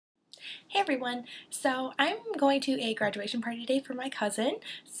Hey everyone! So I'm going to a graduation party today for my cousin.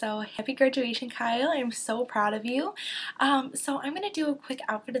 So happy graduation, Kyle. I'm so proud of you. So I'm going to do a quick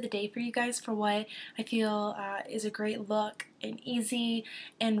outfit of the day for you guys for what I feel is a great look and easy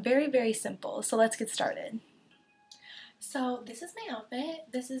and very, very simple. So let's get started. So this is my outfit.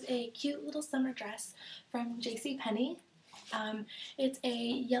 This is a cute little summer dress from JCPenney. It's a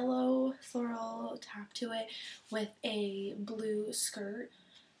yellow floral top to it with a blue skirt.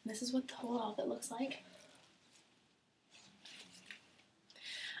 This is what the whole outfit looks like.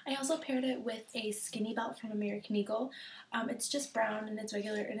 I also paired it with a skinny belt from American Eagle. It's just brown and it's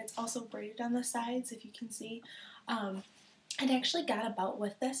regular and it's also braided on the sides, if you can see. I'd actually got a belt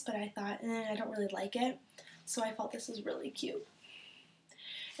with this, but I thought, I don't really like it. So I thought this was really cute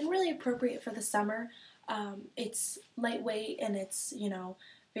and really appropriate for the summer. It's lightweight and it's,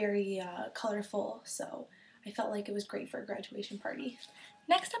 very colorful, so I felt like it was great for a graduation party.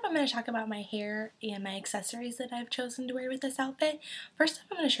 Next up, I'm going to talk about my hair and my accessories that I've chosen to wear with this outfit. First up,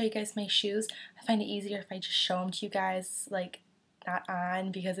 I'm going to show you guys my shoes. I find it easier if I just show them to you guys, like, not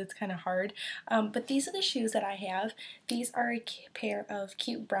on, because it's kind of hard. But these are the shoes that I have. These are a pair of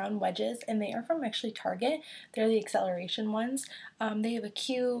cute brown wedges, and they are from actually Target. They're the acceleration ones. They have a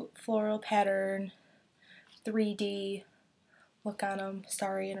cute floral pattern, 3D look on them.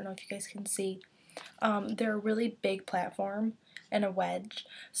 Sorry, I don't know if you guys can see. They're a really big platform and a wedge,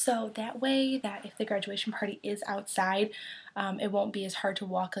 so that way that if the graduation party is outside, it won't be as hard to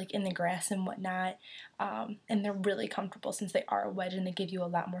walk like in the grass and whatnot, and they're really comfortable since they are a wedge and they give you a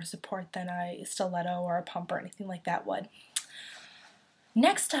lot more support than a stiletto or a pump or anything like that would.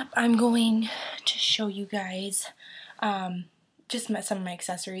 Next up, I'm going to show you guys just some of my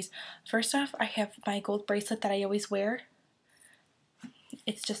accessories. First off, I have my gold bracelet that I always wear.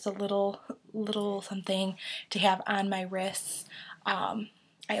 It's just a little something to have on my wrists. I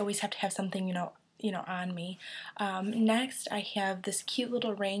always have to have something, on me. Next, I have this cute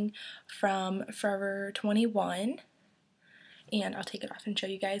little ring from Forever 21, and I'll take it off and show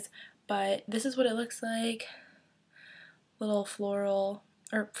you guys. But this is what it looks like. Little floral,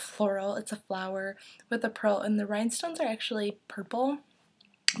 it's a flower with a pearl, and the rhinestones are actually purple,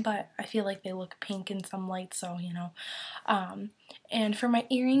 but I feel like they look pink in some light, so and for my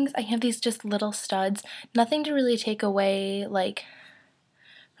earrings, I have these just little studs, nothing to really take away like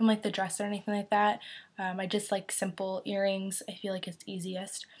from like the dress or anything like that. I just like simple earrings. I feel like it's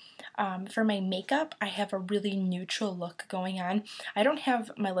easiest. For my makeup, I have a really neutral look going on. I don't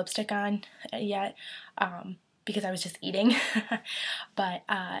have my lipstick on yet, because I was just eating. But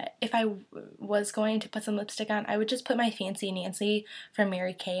if I was going to put some lipstick on, I would just put my Fancy Nancy from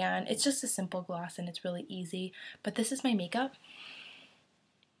Mary Kay on. It's just a simple gloss and it's really easy. But this is my makeup.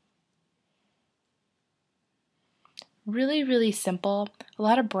 Really, really simple. A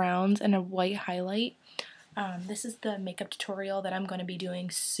lot of browns and a white highlight. This is the makeup tutorial that I'm going to be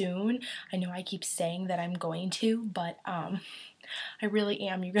doing soon. I know I keep saying that I'm going to, but I really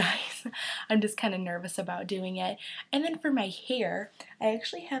am, you guys. I'm just kind of nervous about doing it. And then for my hair, I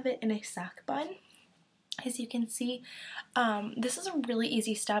actually have it in a sock bun. As you can see, this is a really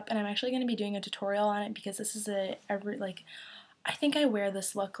easy step, and I'm actually going to be doing a tutorial on it because this is I think I wear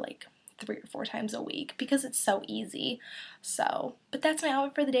this look like 3 or 4 times a week because it's so easy. So, but that's my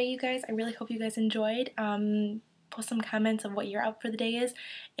outfit for the day, you guys. I really hope you guys enjoyed. Post some comments of what your outfit for the day is,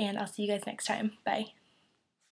 and I'll see you guys next time. Bye.